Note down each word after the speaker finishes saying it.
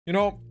You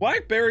know,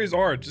 blackberries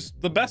are just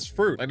the best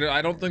fruit.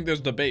 I don't think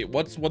there's debate.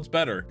 What's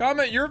better?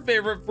 Comment your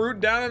favorite fruit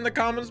down in the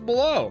comments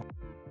below.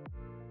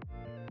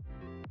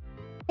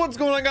 What's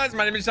going on, guys?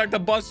 My name is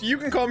JackTheBus. You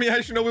can call me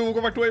Ishinobi.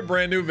 Welcome back to a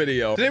brand new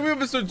video. Today we have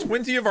episode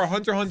 20 of our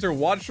Hunter x Hunter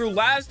watch through.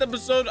 Last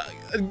episode,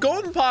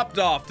 Gon popped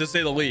off, to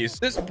say the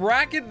least. This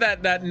bracket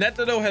that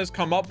Netedo has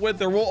come up with,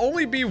 there will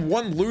only be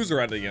one loser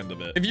at the end of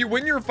it. If you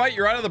win your fight,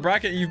 you're out of the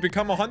bracket and you've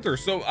become a hunter.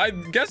 So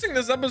I'm guessing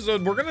this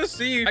episode, we're gonna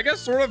see, I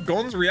guess, sort of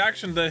Gon's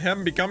reaction to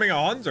him becoming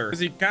a hunter, because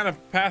he kind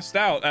of passed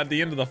out at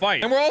the end of the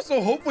fight. And we're also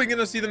hopefully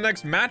gonna see the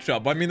next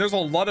matchup. I mean, there's a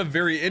lot of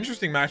very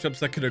interesting matchups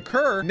that could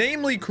occur,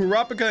 namely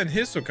Kurapika and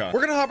Hisoka. We're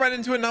gonna hop right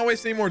into it, not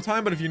waste any more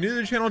time. But if you're new to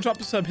the channel, drop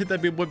a sub, hit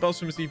that big boy bell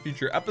so you can see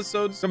future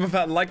episodes. Drop a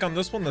fat like on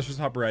this one. Let's just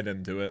hop right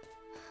into it.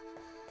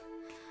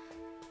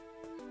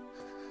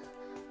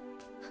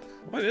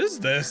 What is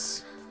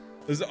this?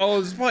 Oh,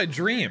 this is probably a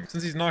dream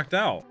since he's knocked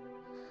out.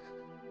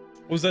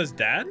 Was that his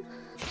dad?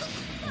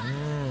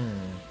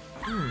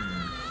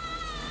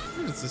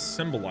 This is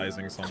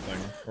symbolizing something,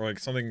 or like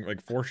something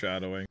like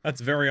foreshadowing. That's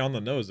very on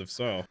the nose, if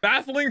so.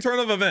 Baffling turn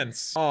of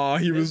events. Oh,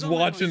 he was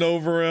watching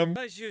over him.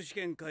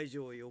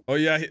 Oh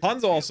yeah,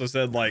 Hanzo also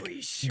said like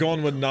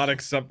Gon would not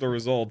accept the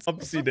results.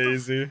 Upsie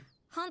daisy.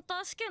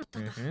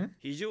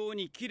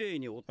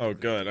 Oh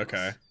good,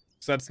 okay.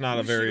 So that's not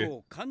a very,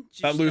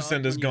 that loose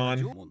end is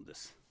gone.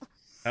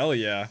 Hell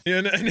yeah. He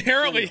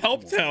inherently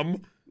helped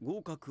him.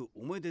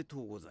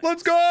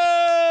 Let's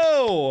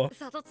go!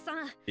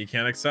 He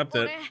can't accept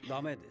it.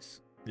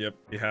 Yep,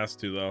 he has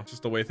to though.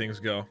 Just the way things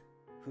go.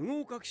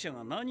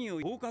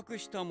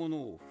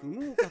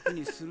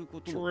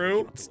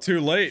 True. It's too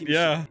late,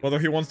 yeah. Whether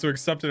he wants to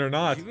accept it or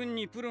not.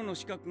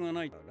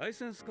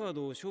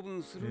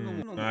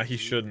 Nah, he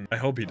shouldn't. I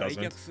hope he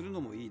doesn't.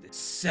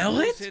 Sell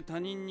it?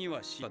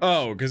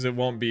 Oh, because it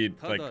won't be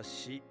like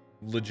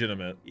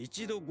legitimate.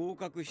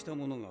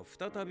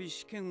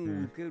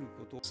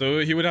 So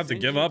he would have to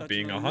give up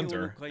being a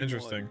hunter.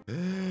 Interesting.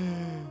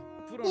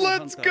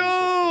 Let's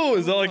go!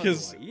 Is that like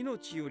his...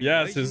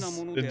 Yes,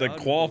 it like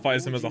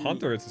qualifies him as a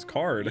hunter. It's his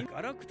card.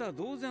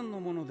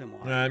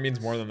 Nah, it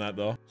means more than that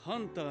though.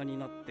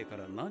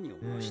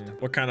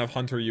 What kind of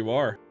hunter you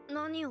are?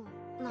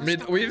 I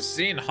mean, we've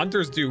seen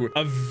hunters do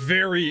a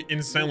very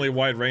insanely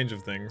wide range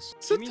of things.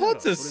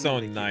 Satot's is so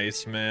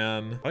nice,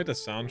 man. I like the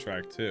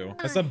soundtrack too.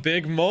 That's a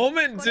big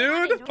moment,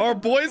 dude. Our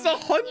boy's a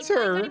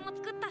hunter.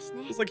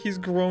 It's like he's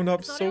grown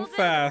up so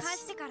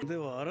fast.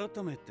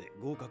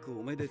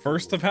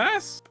 First to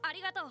pass?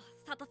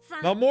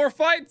 No more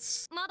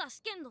fights.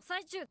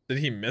 Did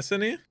he miss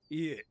any?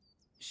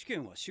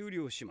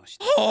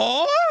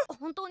 Huh?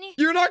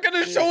 You're not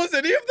gonna show us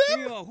any of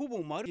them?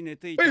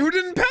 Wait, who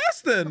didn't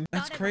pass then?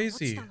 That's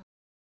crazy.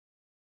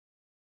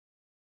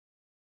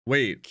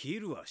 Wait.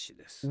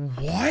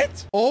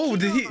 What? Oh,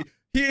 did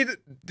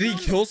he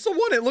kill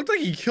someone? It looked like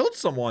he killed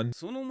someone.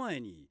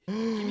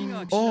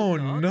 Oh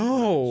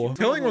no.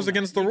 Killing was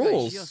against the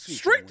rules.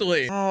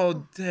 Strictly.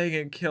 Oh dang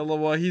it,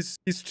 Killua. He's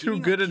too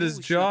good at his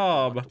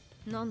job.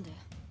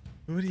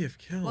 Who would he have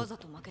killed?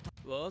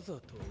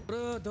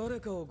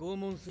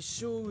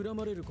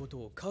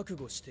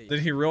 Did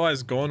he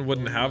realize Gon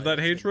wouldn't have that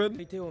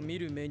hatred?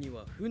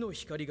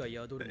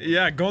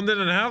 Yeah, Gon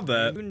didn't have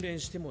that.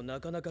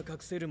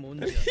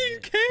 He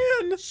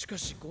can!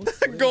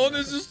 Gon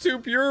is just too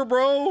pure,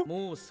 bro.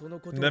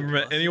 Never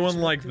met anyone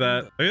like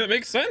that. I mean, that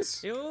makes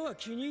sense.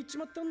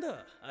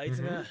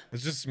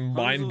 It's just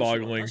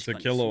mind-boggling to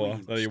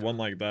Killua that he won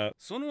like that.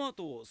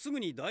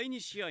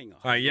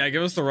 Alright, yeah,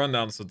 give us the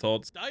rundown,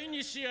 Satot.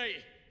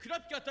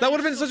 That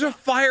would have been such a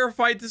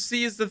firefight to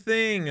see is the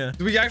thing.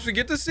 Do we actually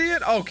get to see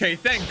it? Okay,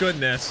 thank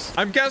goodness.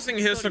 I'm guessing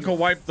Hisoka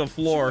wiped the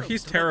floor.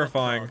 He's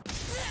terrifying.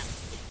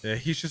 Yeah,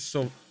 he's just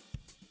so...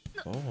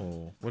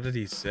 Oh, what did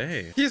he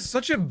say? He's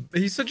such an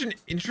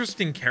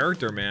interesting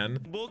character, man.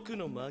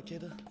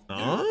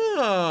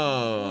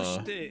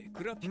 Oh.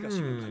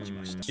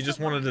 He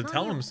just wanted to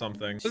tell him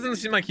something. Doesn't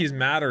seem like he's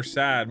mad or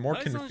sad, more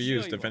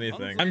confused if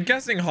anything. I'm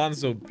guessing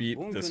Hanzo beat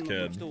this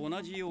kid.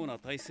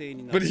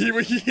 But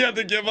he had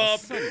to give up.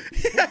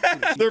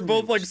 They're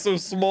both like so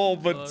small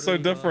but so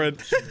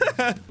different.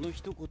 There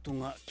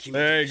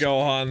you go,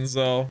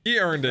 Hanzo. He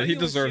earned it. He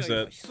deserves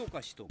it.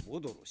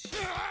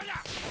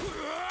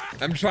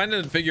 I'm trying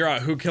to figure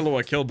out who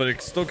Killua killed, but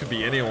it still could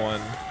be anyone.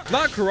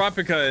 Not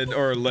Kurapika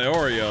or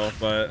Leorio,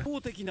 but...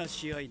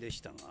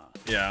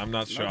 Yeah, I'm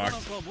not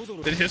shocked.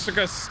 Did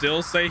Hisoka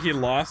still say he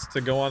lost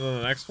to go on to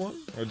the next one?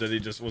 Or did he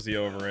just... was he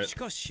over it?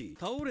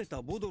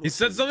 He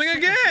said something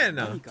again!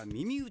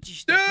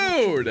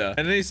 Dude! And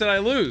then he said I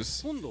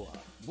lose.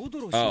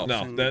 Oh,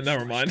 no,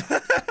 never mind.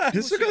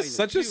 Hisoka's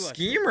such a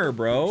schemer,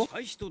 bro.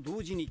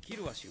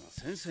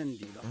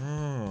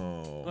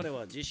 Oh.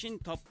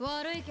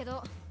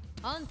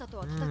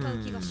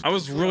 I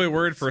was really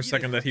worried for a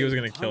second that he was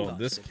gonna kill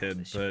this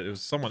kid, but it was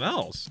someone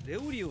else. Oh,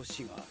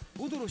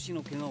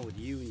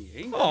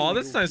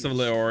 that's nice of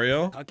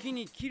Leorio.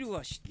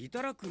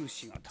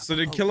 So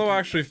did Killua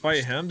actually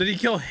fight him? Did he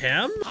kill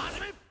him?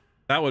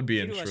 That would be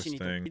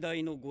interesting. Did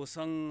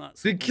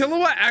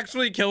Killua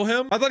actually kill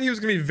him? I thought he was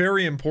gonna be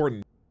very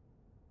important.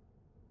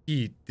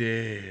 He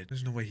did.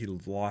 There's no way he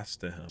lost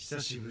to him.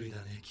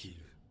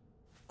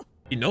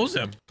 He knows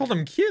him. Called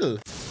him Kill.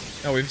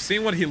 Now we've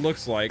seen what he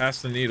looks like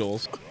past the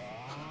needles.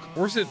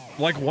 Or is it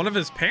like one of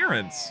his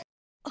parents?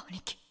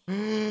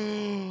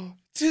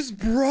 It's his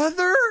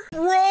brother?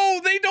 Bro,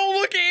 they don't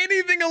look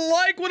anything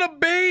alike. What a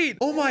bait.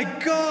 Oh my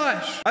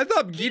gosh. I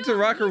thought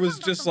Gitaraka was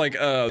just like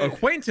a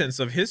acquaintance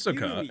of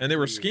Hisoka and they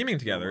were scheming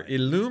together.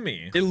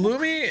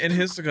 Illumi and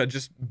Hisoka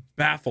just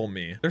baffle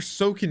me. They're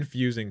so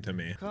confusing to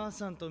me.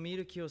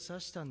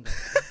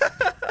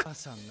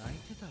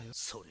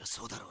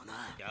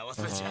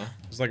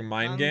 It's like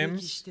mind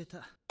games.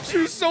 She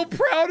was so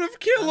proud of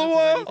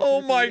Killua.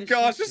 Oh my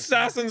gosh,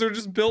 assassins are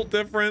just built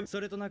different.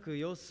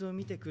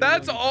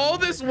 That's all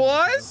this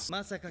was?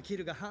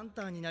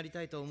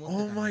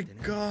 Oh my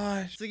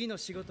gosh. So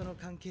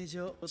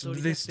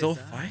do they still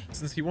fight?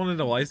 Since he wanted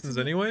a license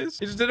anyways?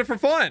 He just did it for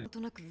fun.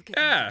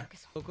 Yeah.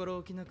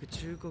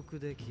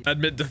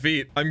 Admit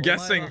defeat. I'm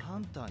guessing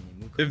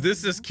if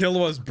this is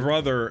Killua'S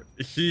brother,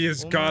 he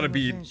has got to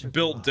be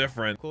built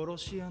different.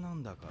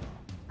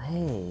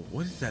 Oh,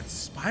 what is that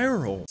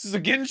spiral? This is a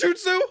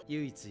genjutsu?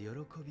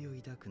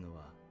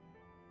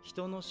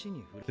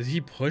 Did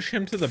he push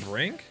him to the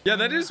brink? Yeah,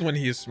 that is when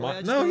he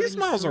smiles. No, he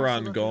smiles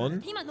around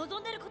Gon.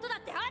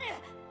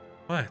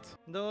 What?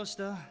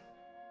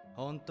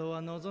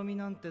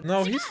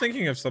 No, he's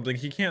thinking of something.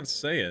 He can't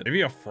say it.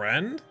 Maybe a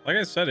friend? Like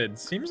I said, it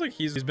seems like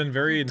he's been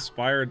very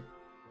inspired.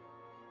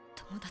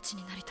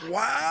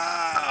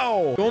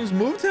 Wow! Gon's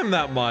moved him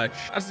that much.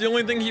 That's the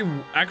only thing he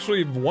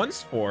actually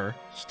wants for.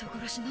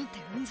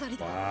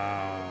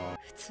 Wow.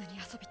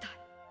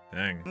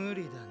 Dang.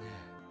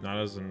 Not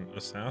as an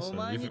assassin.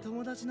 You've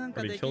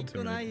already killed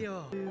too many.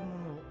 Not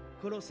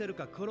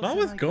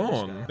with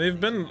Gon. They've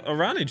been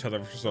around each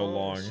other for so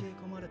long.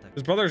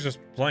 His brother's just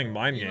playing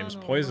mind games,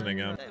 poisoning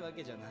him.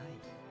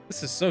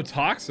 This is so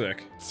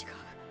toxic.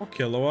 Oh,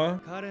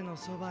 Killua.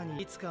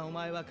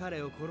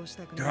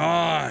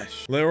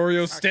 Gosh.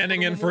 Leorio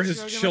standing in for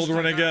his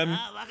children again.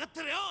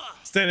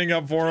 Standing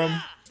up for him.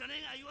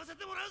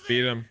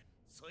 Beat him.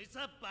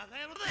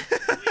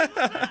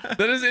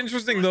 That is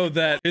interesting though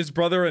that his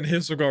brother and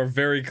Hisoka are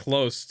very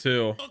close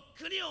too.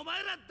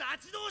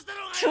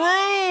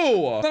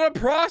 True! It's not a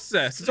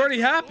process. It's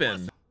already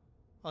happened.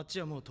 I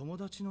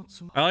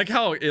like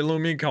how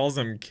Illumi calls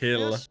him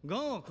Kill.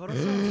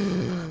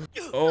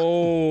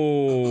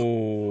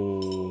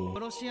 Oh.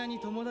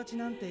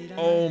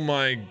 Oh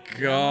my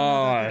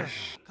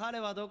gosh.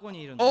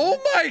 Oh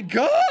my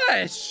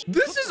gosh.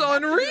 This is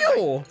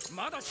unreal.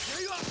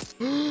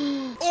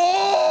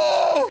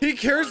 Oh! He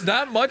cares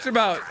that much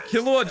about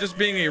Killua just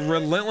being a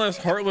relentless,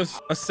 heartless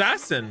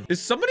assassin.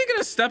 Is somebody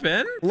gonna step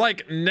in?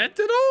 Like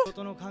Netero?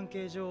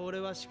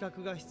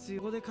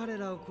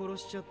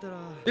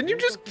 Didn't you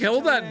just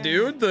kill that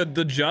dude,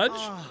 the judge?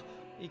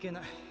 Yeah,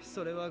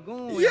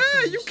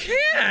 you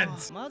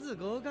can't!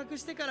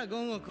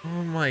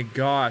 Oh my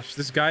gosh,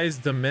 this guy is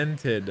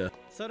demented. Dude!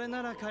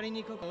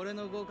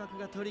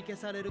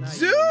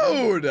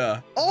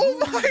 Oh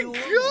my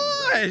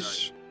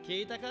gosh!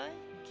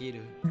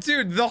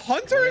 Dude, the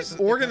Hunter's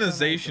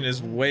organization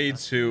is way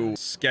too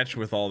sketch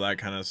with all that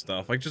kind of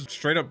stuff. Like, just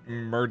straight up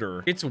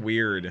murder. It's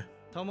weird.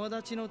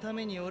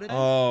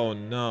 Oh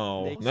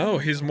no. No,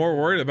 he's more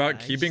worried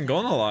about keeping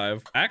Gon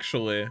alive,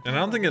 actually. And I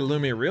don't think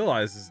Illumi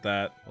realizes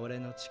that.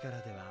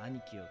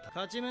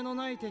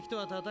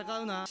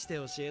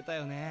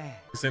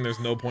 He's saying there's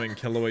no point in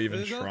Killua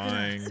even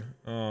trying.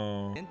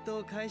 Oh.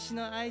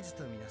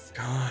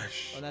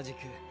 Gosh.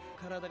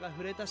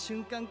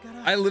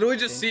 I literally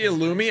just see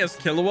Illumi as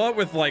Killua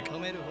with like,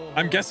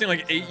 I'm guessing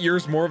like 8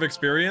 years more of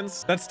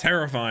experience. That's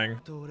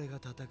terrifying.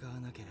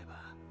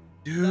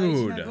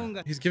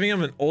 Dude, he's giving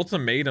him an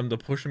ultimatum to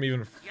push him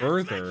even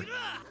further.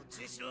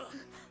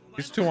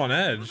 He's too on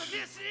edge.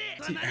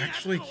 Does he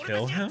actually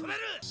kill him?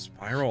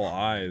 Spiral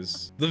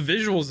eyes. The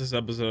visuals this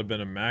episode have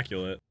been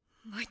immaculate.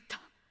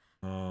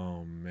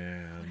 Oh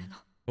man.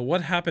 But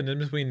what happened in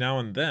between now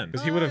and then?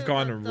 Because he would have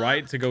gone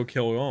right to go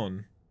kill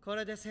Gon. Oh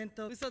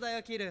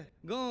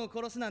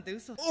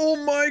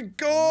my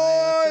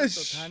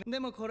gosh!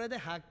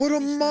 What a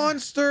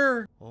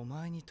monster! Oh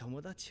my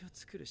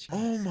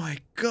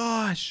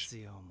gosh!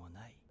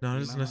 Not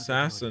as an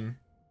assassin.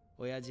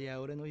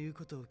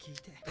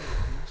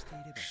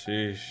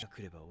 Sheesh.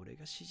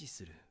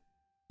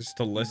 Just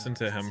to listen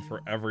to him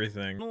for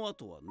everything. Oh,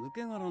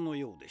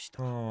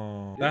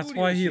 that's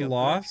why he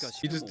lost?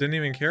 He just didn't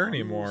even care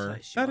anymore.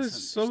 That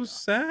is so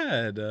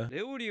sad. Was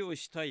even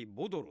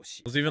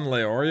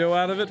Leorio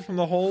out of it from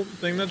the whole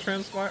thing that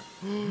transpired?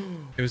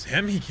 It was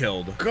him he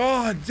killed.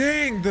 God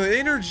dang, the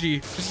energy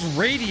just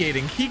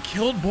radiating. He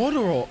killed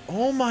Bodoro.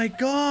 Oh my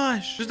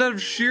gosh. Just out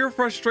of sheer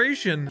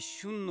frustration.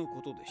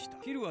 Oh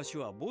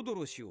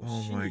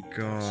my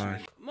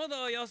gosh.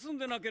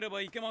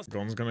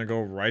 Gon's gonna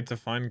go right to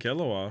find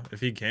Killua.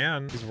 If he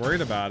can. He's worried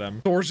about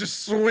him. Doors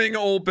just swing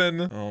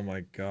open. Oh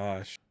my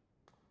gosh.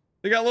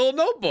 They got little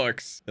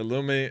notebooks.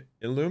 Illumi?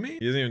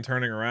 He isn't even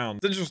turning around.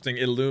 It's interesting.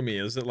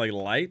 Illumi. Is it like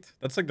light?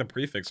 That's like the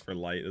prefix for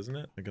light, isn't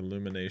it? Like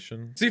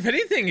illumination. See, if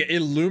anything,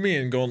 Illumi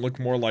and Gon look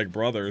more like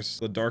brothers.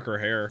 The darker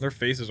hair. Their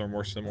faces are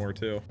more similar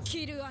too.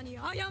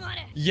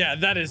 Yeah,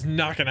 that is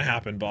not gonna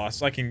happen,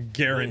 boss. I can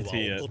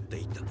guarantee it.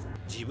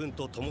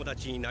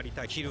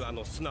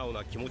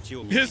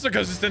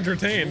 Hisoka's just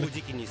entertained.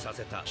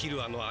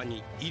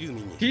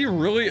 He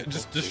really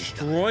just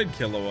destroyed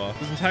Killua.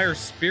 His entire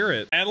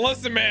spirit. And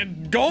listen,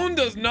 man, Gon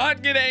does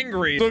not get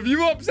angry. So if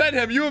you upset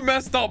him, you have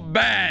messed up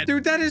bad.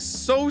 Dude, that is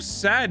so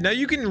sad. Now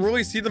you can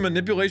really see the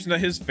manipulation that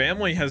his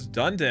family has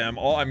done to him.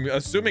 I'm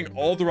assuming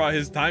all throughout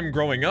his time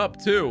growing up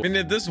too. And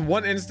if this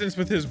one instance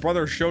with his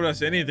brother showed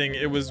us anything,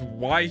 it was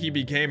why he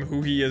became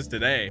who he is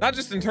today. Not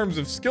just in terms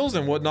of skills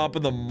and whatnot,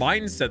 but the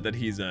mindset that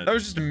he's in. That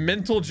was just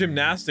mental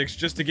gymnastics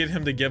just to get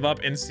him to give up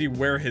and see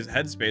where his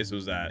headspace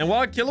was at. And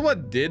while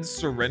Killua did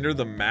surrender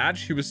the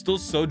match, he was still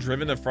so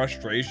driven to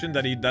frustration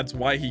that that's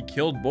why he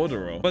killed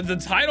Bodoro. But the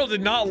title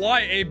did not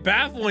lie. A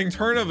baffling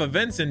turn of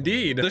events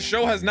indeed. The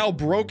show has now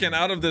broken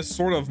out of this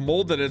sort of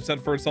mold that it set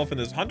for itself in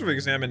this hunter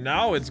exam, and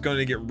now it's going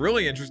to get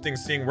really interesting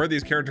seeing where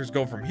these characters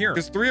go from here.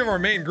 Because 3 of our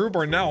main group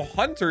are now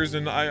hunters,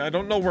 and I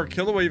don't know where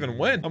Killua even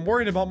went. I'm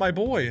worried about my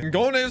boy. And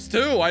Gon is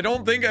too. I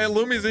don't think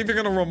Illumi's even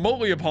going to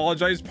remotely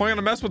apologize. He's probably going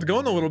to mess with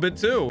Gon a little bit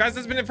too. Guys,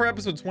 that's been it for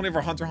episode 20 of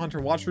our Hunter x Hunter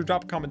watch through.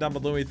 Drop a comment down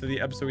below to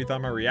the episode we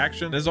thought my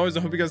reaction. And as always,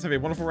 I hope you guys have a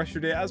wonderful rest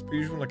of your day as per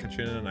usual, and I'll catch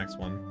you in the next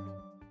one.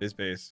 Peace.